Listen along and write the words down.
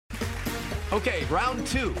Okay, round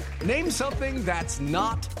two. Name something that's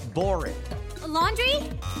not boring. A laundry?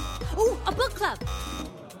 Ooh, a book club.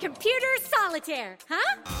 Computer solitaire,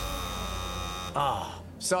 huh? Ah,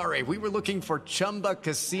 sorry, we were looking for Chumba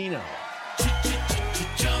Casino.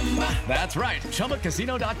 That's right,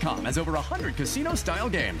 ChumbaCasino.com has over 100 casino-style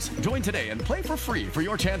games. Join today and play for free for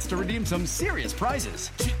your chance to redeem some serious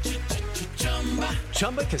prizes.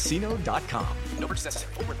 ChumbaCasino.com. No purchase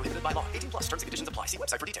necessary. Void where prohibited by law. 18+. Terms and conditions apply. See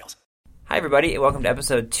website for details. Hi, everybody, and welcome to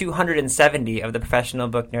episode 270 of the Professional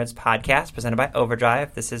Book Nerds podcast presented by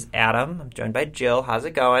Overdrive. This is Adam. I'm joined by Jill. How's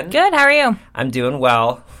it going? Good. How are you? I'm doing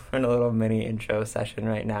well. We're in a little mini intro session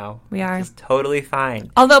right now. We are. It's totally fine.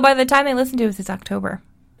 Although by the time they listen to us, it's October.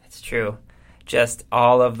 It's true. Just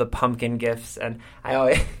all of the pumpkin gifts. And I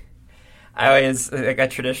always like a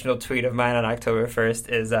traditional tweet of mine on October 1st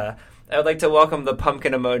is, I would like to welcome the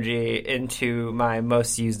pumpkin emoji into my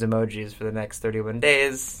most used emojis for the next 31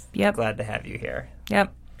 days. Yep. Glad to have you here.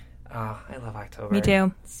 Yep. Oh, I love October. Me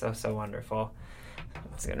too. It's so wonderful.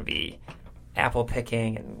 It's going to be apple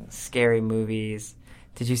picking and scary movies.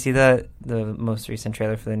 Did you see the most recent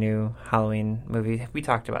trailer for the new Halloween movie? We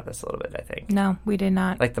talked about this a little bit, I think. No, we did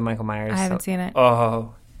not. Like the Michael Myers. I haven't seen it.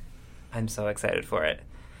 Oh, I'm so excited for it.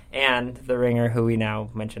 And The Ringer, who we now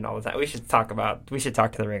mention all the time. We should talk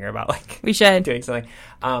to The Ringer about we should doing something.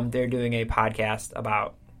 They're doing a podcast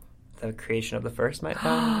about the creation of the first film.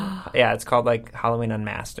 Yeah, it's called like Halloween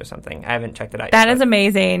Unmasked or something. I haven't checked it out yet. That is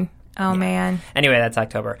amazing. Oh, yeah. Man. Anyway, that's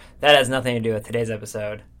October. That has nothing to do with today's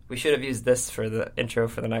episode. We should have used this for the intro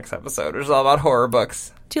for the next episode, which is all about horror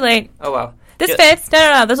books. Too late. Oh, well. This fits.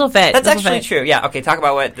 No. This will fit. That's actually true. Yeah. Okay, talk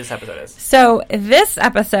about what this episode is. So this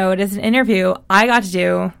episode is an interview I got to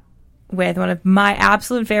do with one of my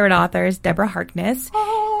absolute favorite authors, Deborah Harkness.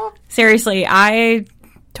 Aww. Seriously, I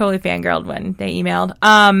totally fangirled when they emailed.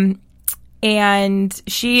 And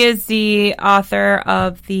she is the author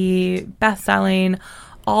of the best-selling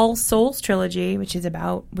All Souls trilogy, which is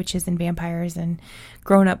about witches and vampires and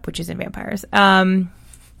grown-up witches and vampires. I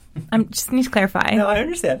just need to clarify. No, I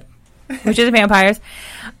understand. Witches and vampires.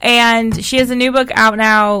 And she has a new book out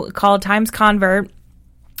now called Time's Convert,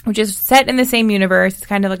 which is set in the same universe. It's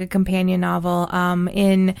kind of like a companion novel.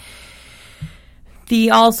 In the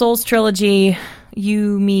All Souls trilogy,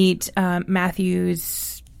 you meet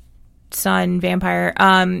Matthew's son, vampire,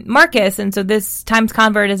 Marcus. And so this Time's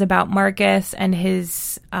Convert is about Marcus and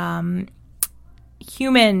his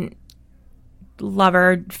human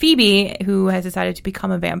lover, Phoebe, who has decided to become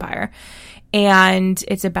a vampire. And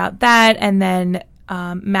it's about that. And then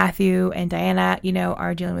Matthew and Diana,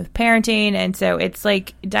 are dealing with parenting. And so it's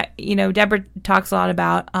like, Deborah talks a lot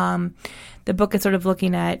about the book is sort of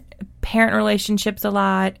looking at parent relationships a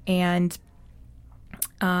lot. And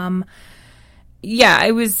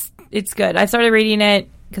it's good. I started reading it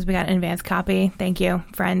because we got an advance copy. Thank you,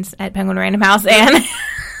 friends at Penguin Random House. And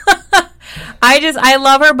I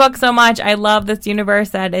love her book so much. I love this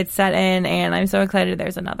universe that it's set in. And I'm so excited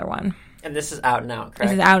there's another one. And this is out now, correct?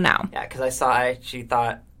 This is out now. Yeah, because I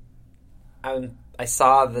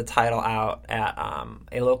saw the title out at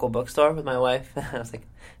a local bookstore with my wife. I was like,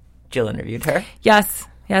 Jill interviewed her. Yes,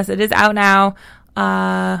 it is out now.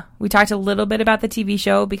 We talked a little bit about the TV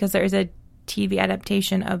show because there is a TV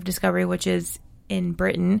adaptation of Discovery, which is in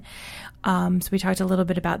Britain. So we talked a little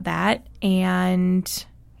bit about that. And,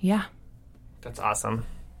 yeah. That's awesome.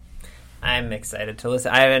 I'm excited to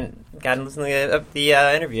listen. I haven't gotten to listen to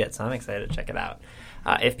the interview yet, so I'm excited to check it out.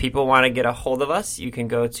 If people want to get a hold of us, you can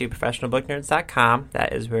go to professionalbooknerds.com.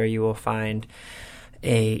 That is where you will find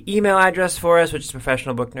a email address for us, which is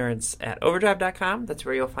professionalbooknerds@overdrive.com. That's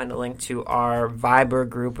where you'll find a link to our Viber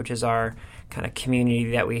group, which is our kind of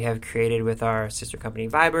community that we have created with our sister company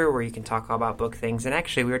Viber, where you can talk all about book things. And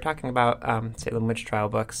actually, we were talking about Salem Witch Trial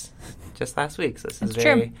books just last week, so this is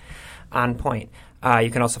very on point.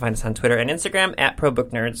 You can also find us on Twitter and Instagram at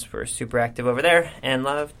ProBookNerds. We're super active over there and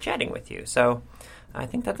love chatting with you. So I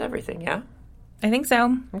think that's everything, yeah? I think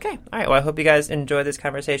so. Okay. All right. Well, I hope you guys enjoy this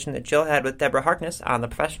conversation that Jill had with Deborah Harkness on the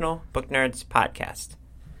Professional Book Nerds podcast.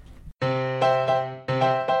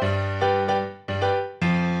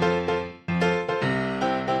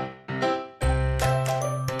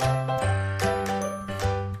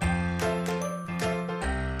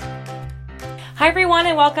 Hi, everyone,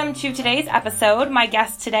 and welcome to today's episode. My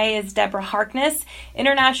guest today is Deborah Harkness,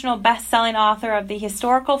 international best-selling author of the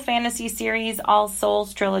historical fantasy series All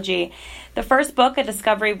Souls trilogy. The first book, A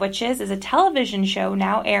Discovery of Witches, is a television show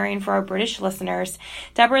now airing for our British listeners.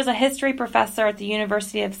 Deborah is a history professor at the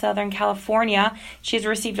University of Southern California. She has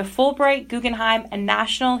received a Fulbright, Guggenheim, and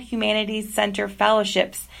National Humanities Center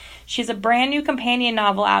fellowships. She has a brand new companion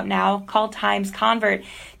novel out now called Times Convert.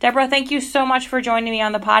 Deborah, thank you so much for joining me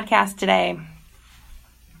on the podcast today.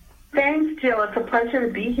 Thanks, Jill. It's a pleasure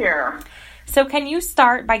to be here. So can you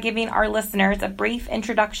start by giving our listeners a brief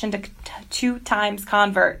introduction to Times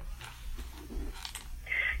Convert?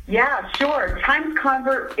 Yeah, sure. Times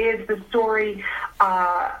Convert is the story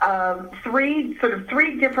of three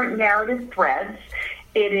different narrative threads.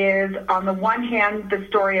 It is, on the one hand, the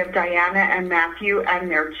story of Diana and Matthew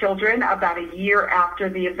and their children about a year after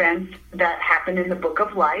the events that happened in the Book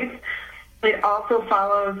of Life. It also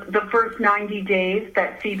follows the first 90 days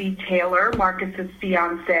that Phoebe Taylor, Marcus's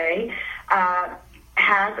fiancée,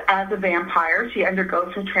 has as a vampire. She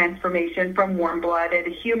undergoes her transformation from warm-blooded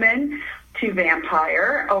human to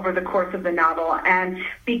vampire over the course of the novel. And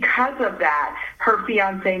because of that, her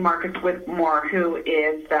fiancé, Marcus Whitmore, who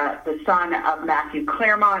is the son of Matthew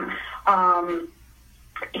Claremont,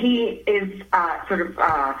 he is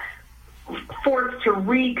forced to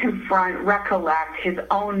recollect his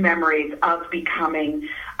own memories of becoming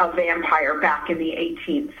a vampire back in the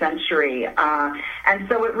 18th century. And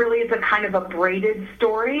so it really is a kind of a braided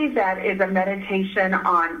story that is a meditation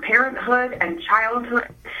on parenthood and childhood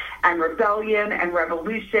and rebellion and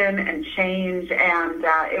revolution and change. And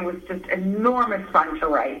it was just enormous fun to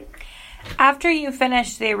write. After you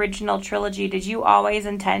finished the original trilogy, did you always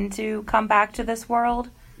intend to come back to this world?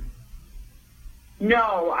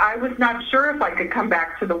 No, I was not sure if I could come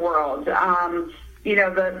back to the world.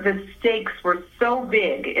 The stakes were so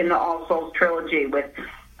big in the All Souls trilogy with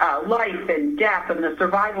life and death and the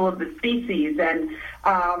survival of the species. And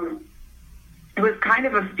it was kind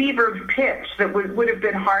of a fevered pitch that would have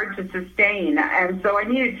been hard to sustain. And so I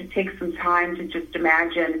needed to take some time to just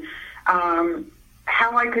imagine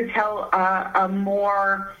how I could tell a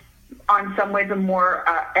more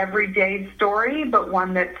everyday story, but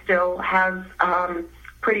one that still has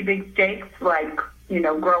pretty big stakes, like,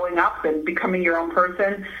 growing up and becoming your own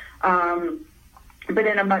person, but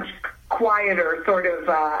in a much quieter sort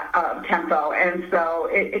of tempo. And so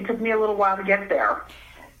it took me a little while to get there.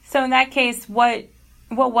 So in that case, what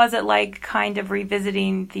was it like kind of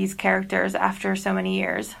revisiting these characters after so many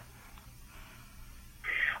years?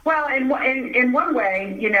 Well, in one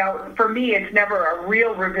way, for me, it's never a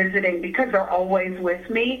real revisiting because they're always with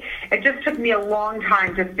me. It just took me a long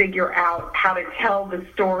time to figure out how to tell the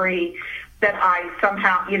story that I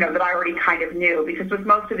somehow, that I already kind of knew. Because with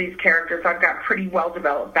most of these characters, I've got pretty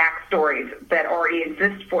well-developed backstories that already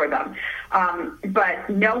exist for them. But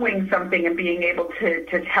knowing something and being able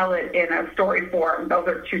to tell it in a story form, those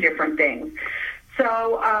are two different things.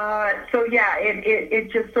 So yeah,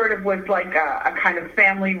 it just sort of was like a kind of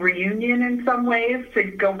family reunion in some ways to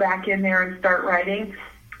go back in there and start writing.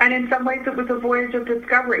 And in some ways it was a voyage of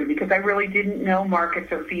discovery because I really didn't know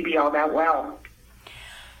Marcus or Phoebe all that well.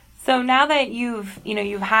 So now that you've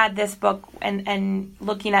had this book and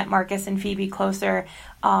looking at Marcus and Phoebe closer,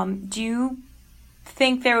 do you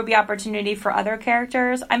think there would be opportunity for other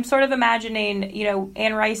characters? I'm sort of imagining,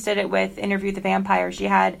 Anne Rice did it with Interview with the Vampire. She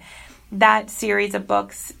had that series of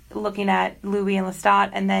books looking at Louis and Lestat,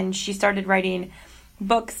 and then she started writing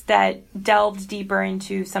books that delved deeper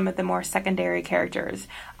into some of the more secondary characters.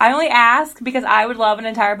 I only ask because I would love an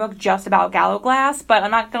entire book just about Gallowglass, but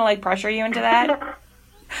I'm not going to pressure you into that.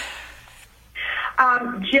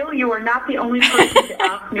 Jill, you are not the only person to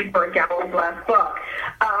ask me for a Gallowglass book.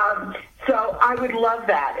 So I would love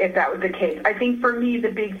that if that was the case. I think for me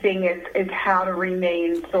the big thing is how to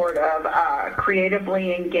remain sort of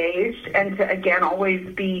creatively engaged and to, again, always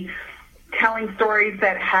be telling stories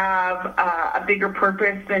that have a bigger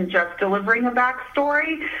purpose than just delivering a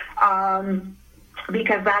backstory,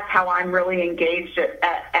 because that's how I'm really engaged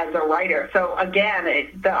as a writer. So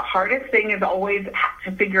again, the hardest thing is always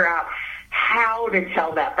to figure out how to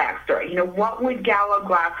tell that backstory. What would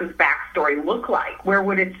Gallowglass's backstory look like? Where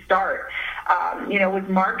would it start? With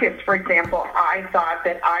Marcus, for example, I thought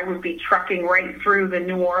that I would be trucking right through the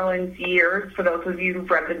New Orleans years. For those of you who've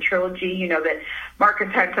read the trilogy, you know that Marcus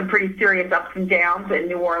had some pretty serious ups and downs in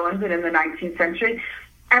New Orleans and in the 19th century.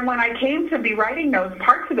 And when I came to be writing those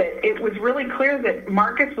parts of it, it was really clear that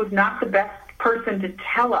Marcus was not the best person to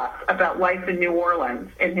tell us about life in New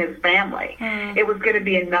Orleans and his family. It was going to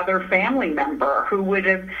be another family member who would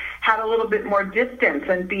have had a little bit more distance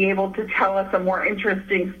and be able to tell us a more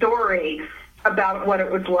interesting story about what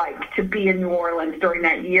it was like to be in New Orleans during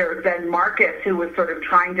that year than Marcus, who was sort of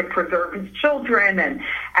trying to preserve his children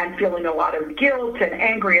and feeling a lot of guilt and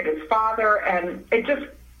angry at his father. And it just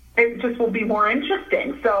it just will be more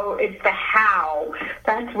interesting. So it's the how.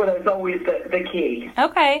 That's what is always the key.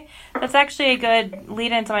 Okay. That's actually a good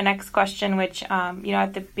lead into my next question, which,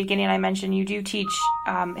 at the beginning I mentioned you do teach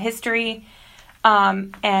history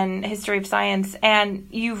and history of science, and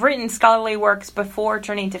you've written scholarly works before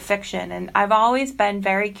turning to fiction. And I've always been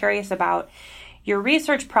very curious about your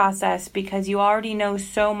research process because you already know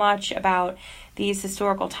so much about these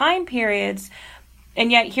historical time periods,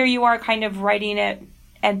 and yet here you are kind of writing it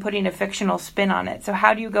and putting a fictional spin on it. So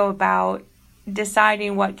how do you go about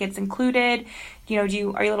deciding what gets included? Are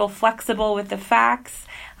you a little flexible with the facts?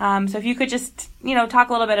 So if you could just, talk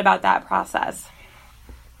a little bit about that process.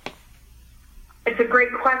 It's a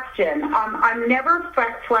great question. I'm never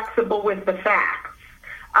flexible with the facts.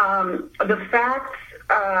 The facts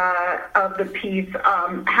of the piece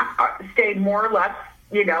stay more or less,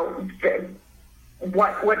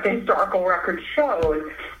 what the historical record shows.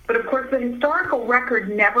 But of course, the historical record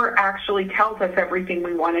never actually tells us everything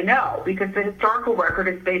we want to know, because the historical record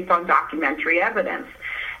is based on documentary evidence.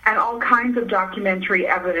 And all kinds of documentary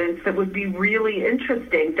evidence that would be really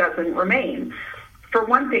interesting doesn't remain. For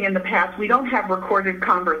one thing, in the past, we don't have recorded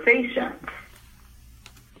conversations.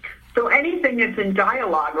 So anything that's in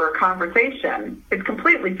dialogue or a conversation is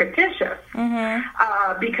completely fictitious,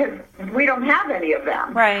 because we don't have any of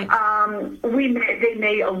them. Right. They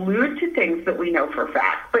may allude to things that we know for a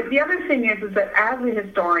fact. But the other thing is that as a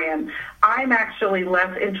historian, I'm actually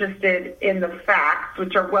less interested in the facts,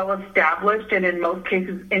 which are well established and in most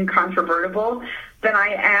cases incontrovertible, than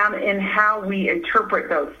I am in how we interpret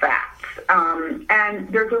those facts. And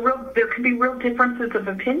there can be real differences of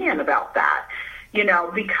opinion about that.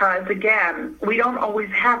 Because again, we don't always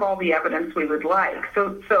have all the evidence we would like.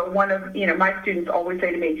 So one of, my students always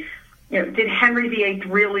say to me, did Henry VIII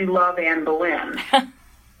really love Anne Boleyn?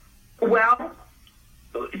 Well,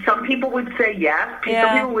 some people would say yes.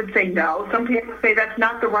 Some people would say no. Some people would say that's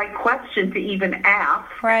not the right question to even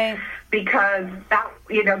ask. Right. Because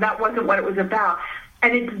that wasn't what it was about.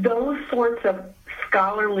 And it's those sorts of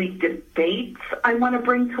scholarly debates I want to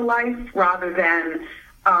bring to life rather than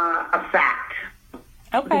a fact.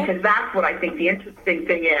 Okay. Because that's what I think the interesting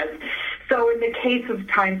thing is. So in the case of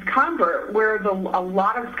Times Convert, where a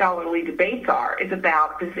lot of scholarly debates is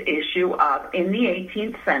about this issue of, in the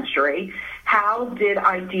 18th century, how did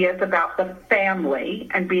ideas about the family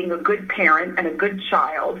and being a good parent and a good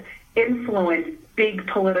child influence big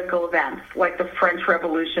political events like the French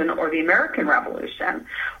Revolution or the American Revolution,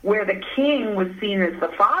 where the king was seen as the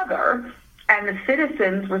father and the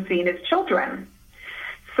citizens were seen as children.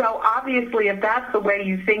 So obviously, if that's the way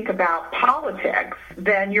you think about politics,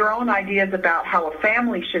 then your own ideas about how a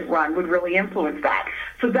family should run would really influence that.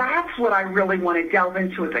 So that's what I really want to delve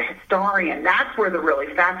into as a historian. That's where the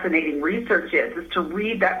really fascinating research is to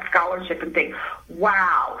read that scholarship and think,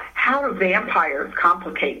 wow, how do vampires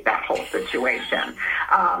complicate that whole situation?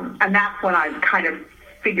 And that's when I kind of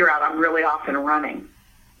figure out I'm really off and running.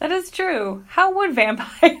 That is true. How would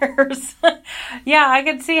vampires? Yeah, I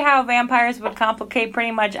could see how vampires would complicate pretty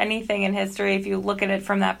much anything in history if you look at it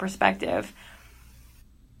from that perspective.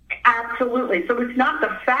 Absolutely. So it's not the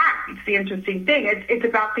fact, it's the interesting thing. It's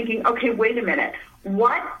about thinking, okay, wait a minute.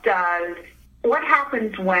 What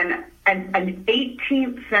happens when an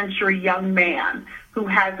 18th century young man who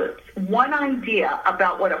has one idea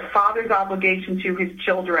about what a father's obligation to his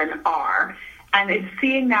children are, and is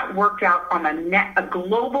seeing that worked out on a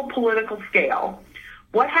global political scale,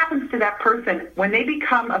 what happens to that person when they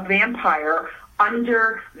become a vampire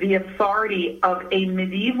under the authority of a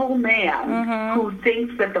medieval man who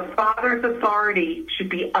thinks that the father's authority should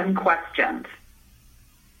be unquestioned?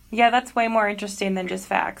 Yeah, that's way more interesting than just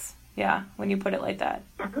facts. Yeah, when you put it like that.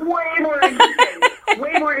 Way more interesting.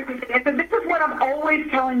 Way more interesting. And so this is what I'm always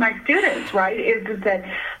telling my students, right, is that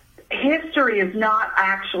history is not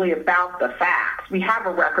actually about the facts. We have a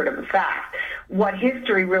record of the facts. What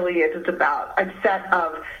history really is about a set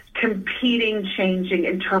of competing, changing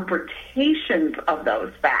interpretations of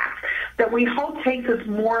those facts that we hope takes us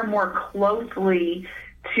more and more closely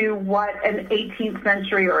to what an 18th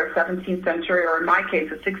century or a 17th century, or in my case,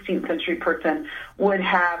 a 16th century person would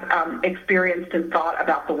have experienced and thought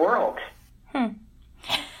about the world.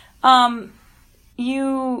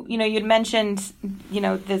 You'd mentioned,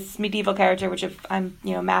 this medieval character, which I'm,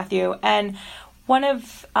 Matthew, and one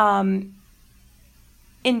of,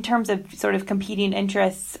 in terms of sort of competing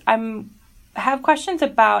interests, have questions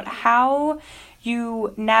about how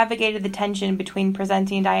you navigated the tension between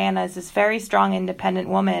presenting Diana as this very strong, independent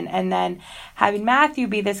woman, and then having Matthew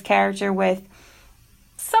be this character with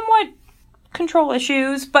somewhat control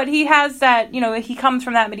issues, but he has that, he comes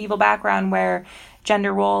from that medieval background where,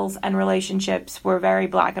 gender roles and relationships were very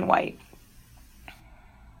black and white.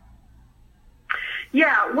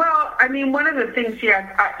 Yeah, well, I mean, one of the things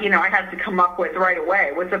I had to come up with right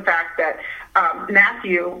away was the fact that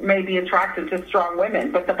Matthew may be attracted to strong women,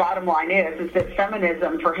 but the bottom line is that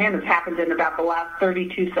feminism for him has happened in about the last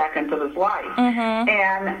 32 seconds of his life. Mm-hmm.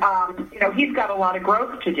 And, he's got a lot of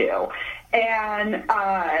growth to do. And,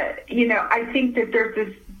 I think that there's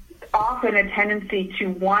this often a tendency to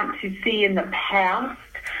want to see in the past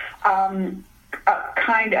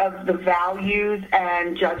kind of the values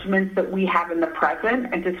and judgments that we have in the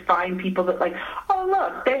present, and just find people that like, oh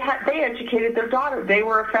look, they educated their daughter, they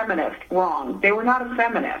were a feminist. Wrong. They were not a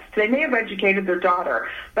feminist. They may have educated their daughter,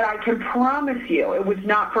 but I can promise you it was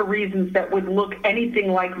not for reasons that would look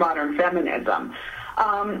anything like modern feminism.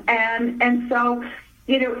 And so,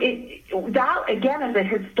 that, again, as a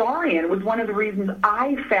historian, was one of the reasons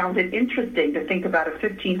I found it interesting to think about a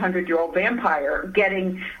 1,500-year-old vampire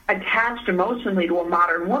getting attached emotionally to a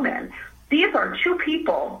modern woman. These are two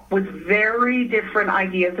people with very different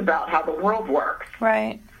ideas about how the world works.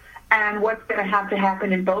 Right. And what's going to have to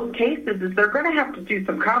happen in both cases is they're going to have to do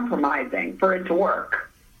some compromising for it to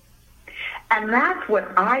work. And that's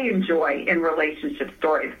what I enjoy in relationship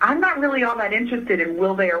stories. I'm not really all that interested in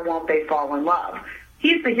will they or won't they fall in love.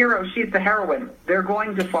 He's the hero, she's the heroine. They're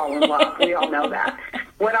going to fall in love. We all know that.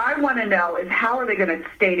 What I want to know is how are they going to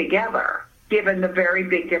stay together, given the very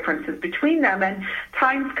big differences between them. And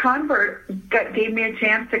Times Convert gave me a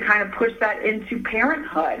chance to kind of push that into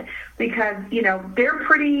parenthood because, they're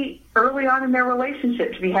pretty early on in their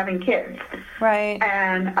relationship to be having kids. Right.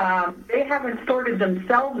 And they haven't sorted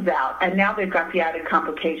themselves out, and now they've got the added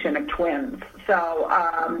complication of twins. So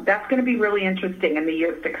that's going to be really interesting in the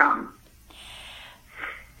years to come.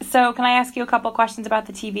 So can I ask you a couple questions about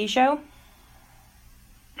the TV show?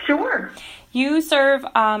 Sure. You serve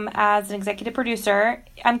as an executive producer.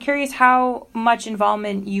 I'm curious how much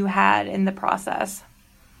involvement you had in the process.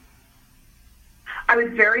 I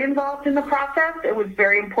was very involved in the process. It was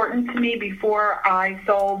very important to me before I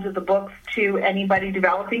sold the books to anybody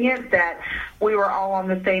developing it that we were all on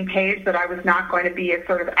the same page, that I was not going to be a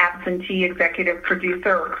sort of absentee executive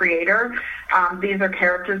producer or creator. These are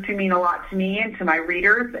characters who mean a lot to me and to my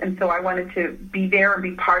readers, and so I wanted to be there and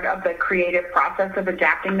be part of the creative process of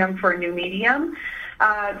adapting them for a new medium.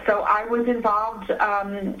 So I was involved,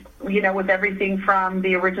 with everything from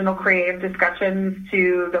the original creative discussions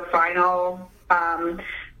to the final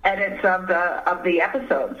edits of the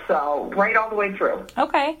episodes, so right all the way through.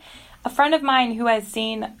 Okay. A friend of mine who has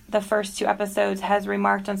seen the first 2 episodes has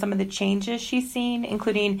remarked on some of the changes she's seen,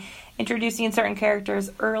 including introducing certain characters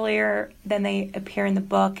earlier than they appear in the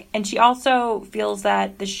book. And she also feels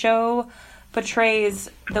that the show portrays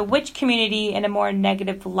the witch community in a more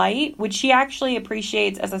negative light, which she actually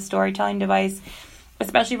appreciates as a storytelling device,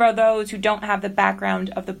 especially for those who don't have the background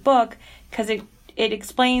of the book, because it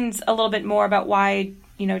explains a little bit more about why,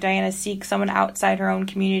 Diana seeks someone outside her own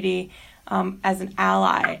community as an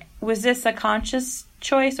ally. Was this a conscious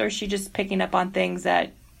choice, or is she just picking up on things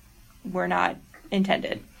that were not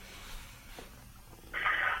intended?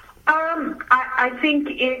 I think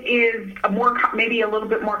it is maybe a little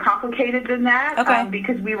bit more complicated than that. Okay.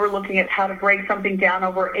 Because we were looking at how to break something down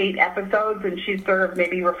over 8 episodes, and she's sort of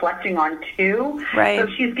maybe reflecting on 2. Right. So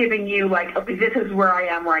she's giving you okay, this is where I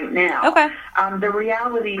am right now. Okay. The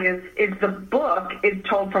reality is the book is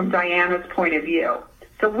told from Diana's point of view.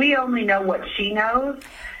 So we only know what she knows.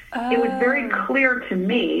 It was very clear to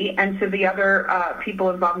me and to the other people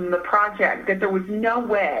involved in the project that there was no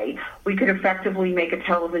way we could effectively make a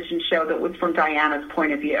television show that was from Diana's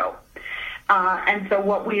point of view. And so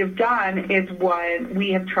what we have done is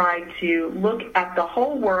we have tried to look at the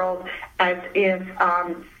whole world as if,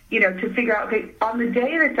 to figure out, okay, on the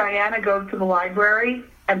day that Diana goes to the library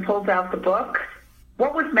and pulls out the book,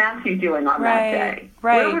 what was Matthew doing on that day?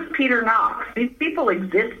 Right. Where was Peter Knox? These people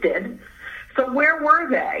existed. So where were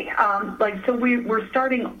they? So we're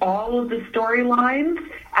starting all of the storylines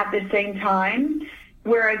at the same time,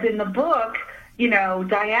 whereas in the book,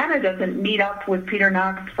 Diana doesn't meet up with Peter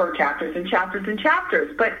Knox for chapters and chapters and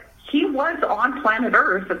chapters, but he was on planet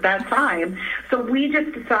Earth at that time. So we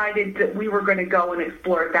just decided that we were going to go and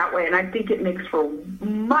explore it that way, and I think it makes for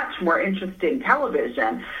much more interesting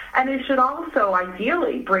television. And it should also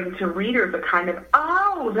ideally bring to readers a kind of,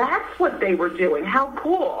 oh, that's what they were doing. How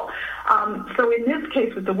cool. So in this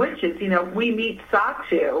case with the witches, we meet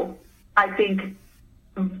Satu, I think,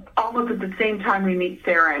 almost at the same time we meet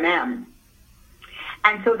Sarah and Em.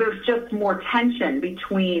 And so there's just more tension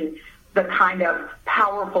between the kind of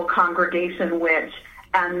powerful congregation witch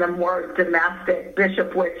and the more domestic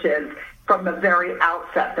bishop witches from the very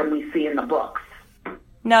outset than we see in the books.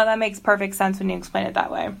 No, that makes perfect sense when you explain it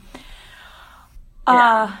that way.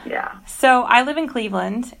 Yeah. So I live in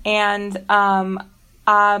Cleveland, and I'm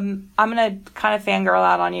going to kind of fangirl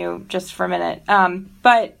out on you just for a minute.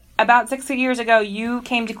 But about 6 years ago, you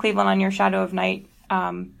came to Cleveland on your Shadow of Night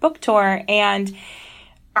book tour, and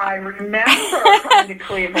I remember coming to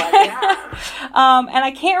Cleveland, yeah. And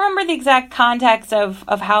I can't remember the exact context of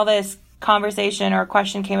how this conversation or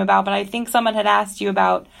question came about, but I think someone had asked you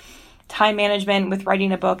about time management with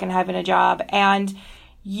writing a book and having a job, and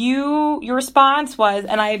your response was,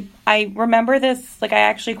 and I remember this, like I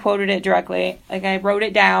actually quoted it directly, like I wrote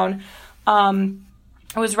it down,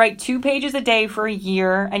 it was write 2 pages a day for a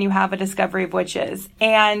year and you have a discovery of witches.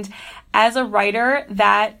 And as a writer,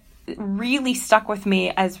 that really stuck with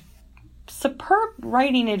me as superb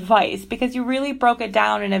writing advice, because you really broke it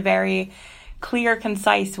down in a very clear,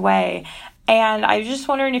 concise way. And I was just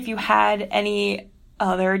wondering if you had any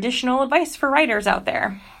other additional advice for writers out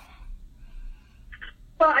there.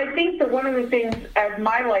 Well, I think that one of the things, as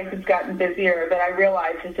my life has gotten busier, that I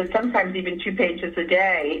realize is that sometimes even 2 pages a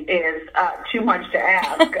day is too much to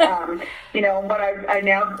ask. What I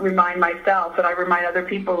now remind myself, and I remind other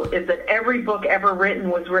people, is that every book ever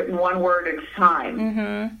written was written 1 word at a time.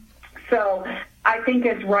 Mm-hmm. So I think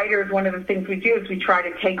as writers, one of the things we do is we try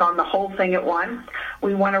to take on the whole thing at once.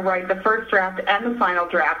 We want to write the first draft and the final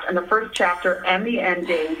draft and the first chapter and the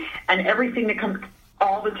ending and everything that comes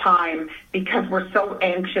all the time, because we're so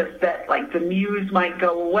anxious that, like, the muse might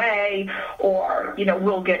go away or,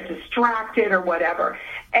 we'll get distracted or whatever.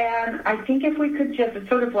 And I think if we could just, it's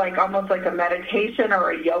sort of like almost like a meditation or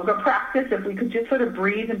a yoga practice, if we could just sort of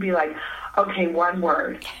breathe and be like, okay, 1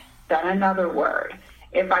 word, then another word.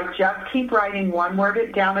 If I just keep writing 1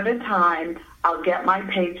 word down at a time, I'll get my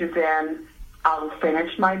pages in, I'll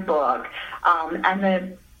finish my book, and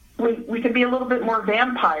then we can be a little bit more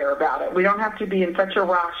vampire about it. We don't have to be in such a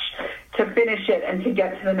rush to finish it and to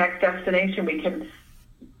get to the next destination. We can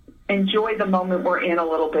enjoy the moment we're in a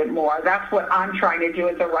little bit more. That's what I'm trying to do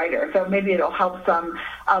as a writer. So maybe it'll help some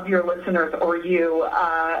of your listeners or you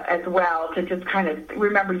as well to just kind of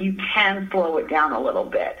remember you can slow it down a little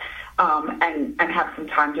bit and have some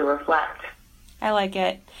time to reflect. I like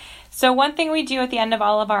it. So one thing we do at the end of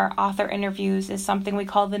all of our author interviews is something we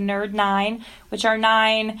call the Nerd 9, which are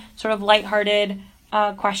 9 sort of lighthearted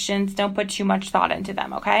questions. Don't put too much thought into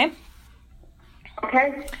them, okay?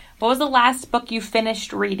 Okay. What was the last book you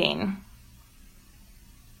finished reading?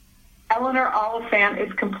 Eleanor Oliphant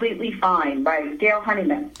is Completely Fine by Gail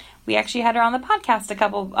Honeyman. We actually had her on the podcast a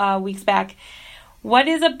couple weeks back. What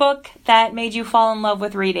is a book that made you fall in love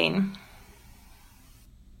with reading?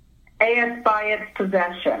 A.S. Byatt's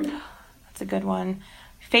Possession. That's a good one.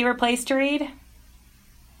 Favorite place to read?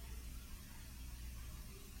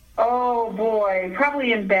 Oh, boy.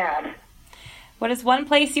 Probably in bed. What is one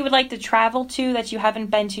place you would like to travel to that you haven't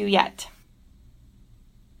been to yet?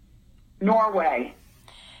 Norway.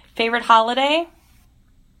 Favorite holiday?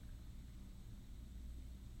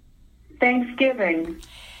 Thanksgiving.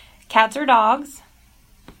 Cats or dogs?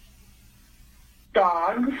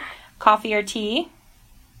 Dogs. Coffee or tea?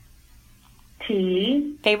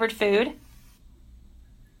 Tea. Favorite food?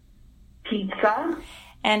 Pizza.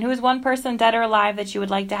 And who is one person, dead or alive, that you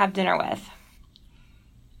would like to have dinner with?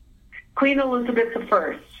 Queen Elizabeth I.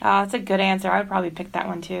 Oh, that's a good answer. I would probably pick that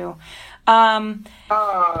one too. It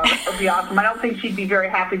would be awesome. I don't think she'd be very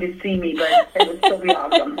happy to see me, but it would still be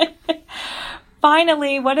awesome.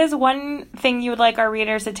 Finally, what is one thing you would like our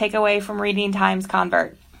readers to take away from reading Times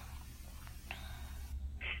Convert?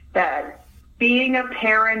 That being a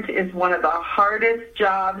parent is one of the hardest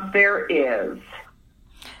jobs there is.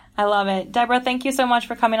 I love it. Deborah, thank you so much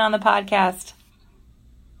for coming on the podcast.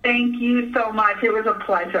 Thank you so much. It was a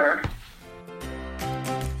pleasure.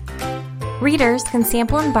 Readers can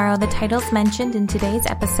sample and borrow the titles mentioned in today's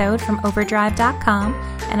episode from Overdrive.com,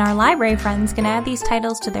 and our library friends can add these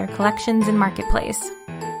titles to their collections in Marketplace.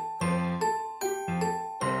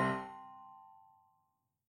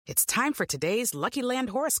 It's time for today's Lucky Land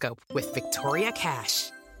horoscope with Victoria Cash.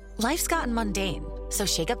 Life's gotten mundane, so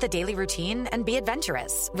shake up the daily routine and be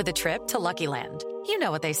adventurous with a trip to Lucky Land. You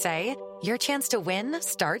know what they say, your chance to win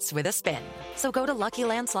starts with a spin. So go to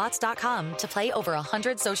LuckyLandSlots.com to play over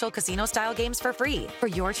 100 social casino-style games for free for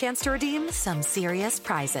your chance to redeem some serious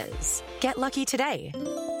prizes. Get lucky today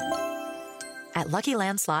at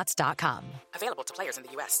LuckyLandSlots.com. Available to players in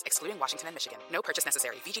the U.S., excluding Washington and Michigan. No purchase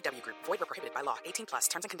necessary. VGW Group. Void where prohibited by law. 18+.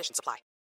 Terms and conditions apply.